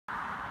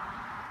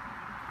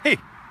Hey,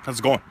 how's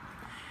it going?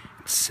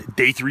 It's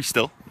day 3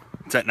 still.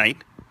 It's at night.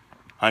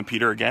 I'm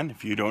Peter again,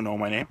 if you don't know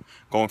my name.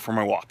 Going for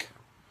my walk.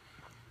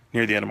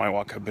 Near the end of my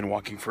walk, I've been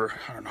walking for,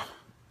 I don't know,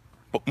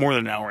 but more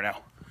than an hour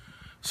now.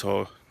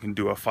 So I'm gonna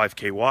do a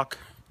 5K walk.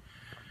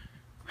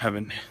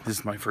 This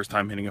is my first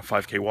time hitting a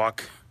 5K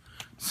walk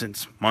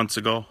since months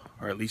ago,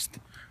 or at least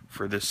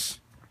for this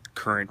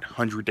current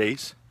 100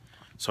 days.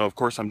 So of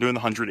course I'm doing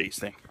the 100 days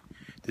thing.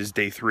 This is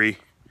day 3.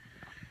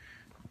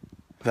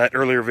 That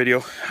earlier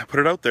video, I put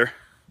it out there.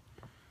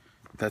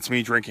 That's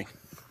me drinking.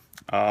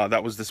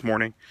 That was this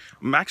morning.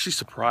 I'm actually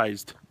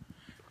surprised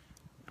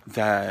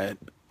that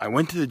I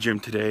went to the gym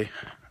today.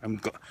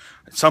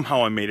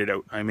 Somehow I made it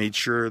out. I made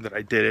sure that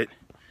I did it.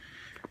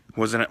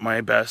 Wasn't at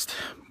my best,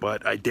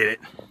 but I did it.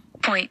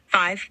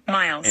 0.5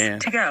 miles and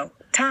to go.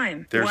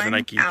 Time, there's 1 the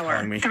Nike hour,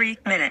 telling me 3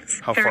 minutes,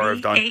 how far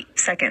I've done. 38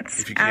 seconds.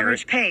 If you can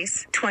Average hear it.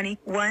 pace,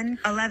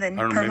 21:11 I don't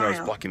know, per maybe mile. I was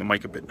blocking the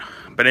mic a bit.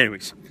 But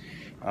anyways,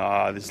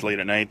 this is late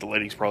at night. The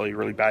lighting's probably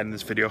really bad in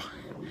this video.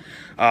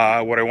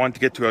 What I want to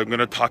get to, I'm going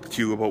to talk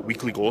to you about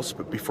weekly goals.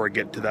 But before I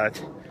get to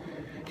that,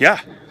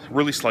 yeah,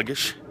 really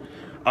sluggish.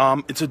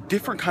 It's a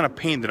different kind of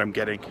pain that I'm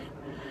getting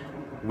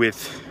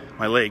with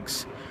my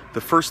legs.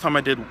 The first time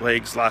I did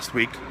legs last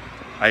week,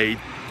 I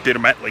did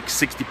them at like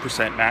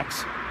 60%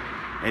 max.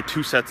 And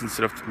 2 sets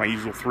instead of my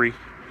usual 3.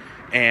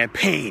 And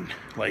pain.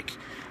 Like,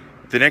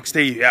 the next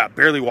day, yeah,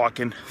 barely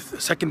walking.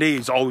 The second day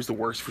is always the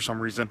worst for some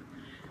reason.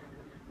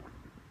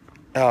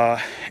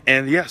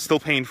 And yeah, still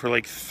pain for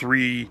like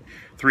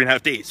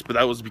 3.5 days. But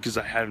that was because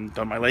I hadn't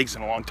done my legs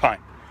in a long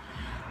time.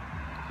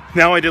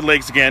 Now I did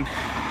legs again.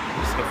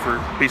 So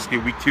for basically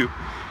week 2.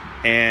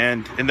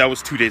 And that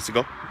was 2 days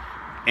ago.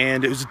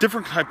 And it was a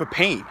different type of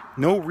pain.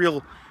 No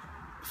real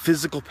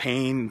physical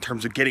pain in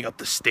terms of getting up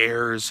the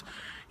stairs,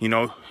 you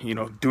know,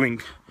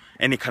 doing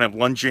any kind of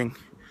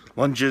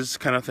lunges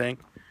kind of thing.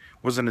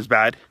 Wasn't as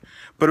bad,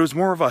 but it was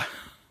more of a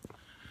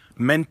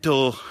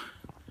mental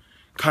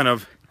kind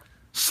of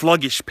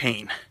sluggish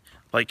pain.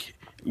 Like,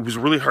 it was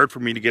really hard for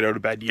me to get out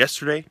of bed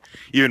yesterday,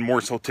 even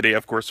more so today,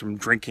 of course, from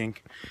drinking.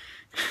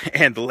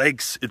 And the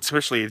legs,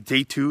 especially at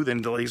day 2,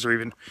 then the legs are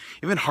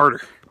even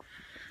harder.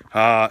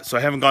 So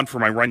I haven't gone for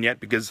my run yet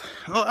because,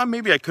 well,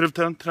 maybe I could have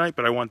done tonight,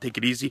 but I want to take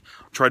it easy.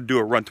 I'll try to do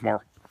a run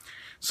tomorrow.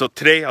 So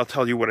today I'll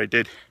tell you what I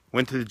did.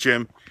 Went to the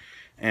gym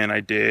and I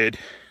did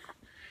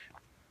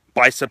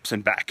biceps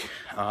and back.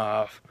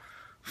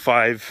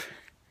 5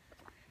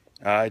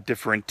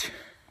 different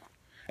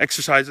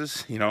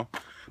exercises, you know,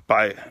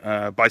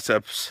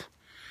 biceps,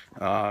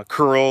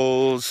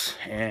 curls,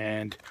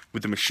 and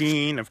with the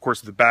machine, of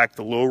course, the back,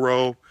 the low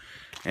row,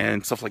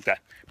 and stuff like that.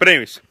 But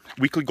anyways,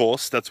 weekly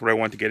goals, that's what I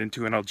want to get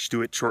into, and I'll just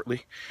do it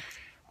shortly.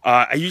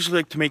 I usually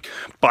like to make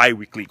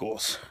bi-weekly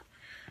goals.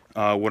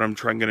 What I'm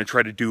going to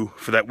try to do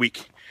for that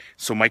week.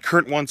 So my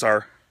current ones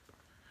are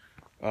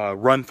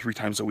run 3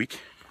 times a week,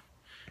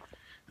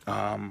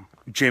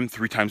 gym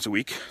 3 times a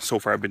week. So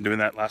far I've been doing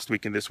that last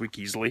week and this week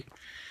easily.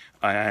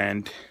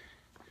 And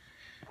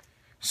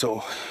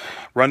so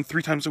run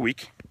 3 times a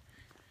week,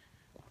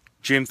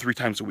 gym 3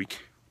 times a week.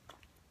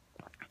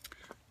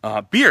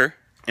 Beer,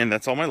 and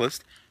that's on my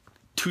list,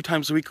 2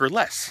 times a week or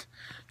less,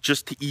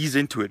 just to ease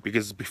into it,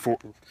 because before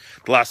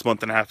the last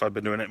month and a half I've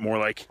been doing it more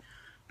like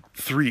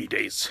 3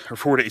 days or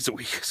 4 days a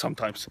week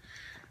sometimes.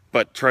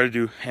 But try to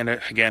do, and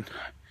again,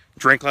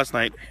 drank last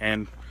night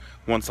and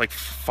once like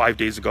 5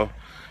 days ago.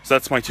 So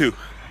that's my 2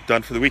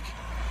 done for the week.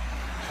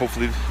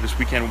 Hopefully this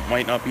weekend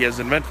might not be as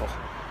eventful.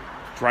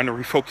 Trying to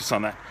refocus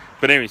on that.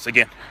 But anyways,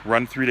 again,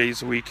 run 3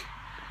 days a week,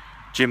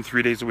 gym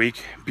 3 days a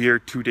week, beer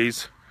 2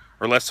 days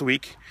or less a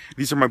week.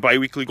 These are my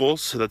bi-weekly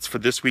goals, so that's for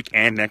this week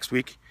and next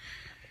week.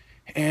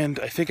 And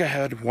I think I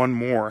had one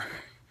more.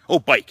 Oh,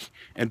 bike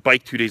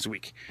 2 days a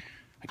week.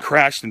 I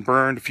crashed and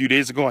burned a few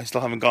days ago. I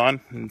still haven't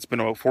gone, and it's been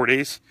about 4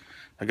 days.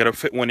 I got to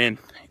fit one in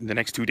the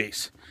next 2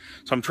 days.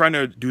 So I'm trying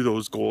to do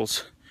those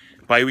goals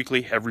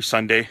bi-weekly every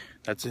Sunday.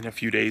 That's in a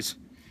few days.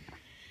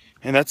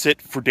 And that's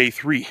it for day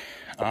 3.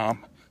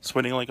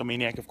 Sweating like a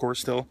maniac, of course,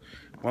 still.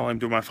 While I'm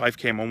doing my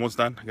 5K, I'm almost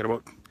done. I got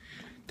about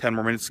 10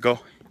 more minutes to go.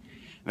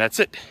 And that's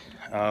it.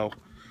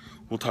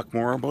 We'll talk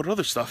more about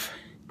other stuff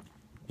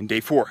in day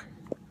 4.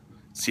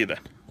 See you then.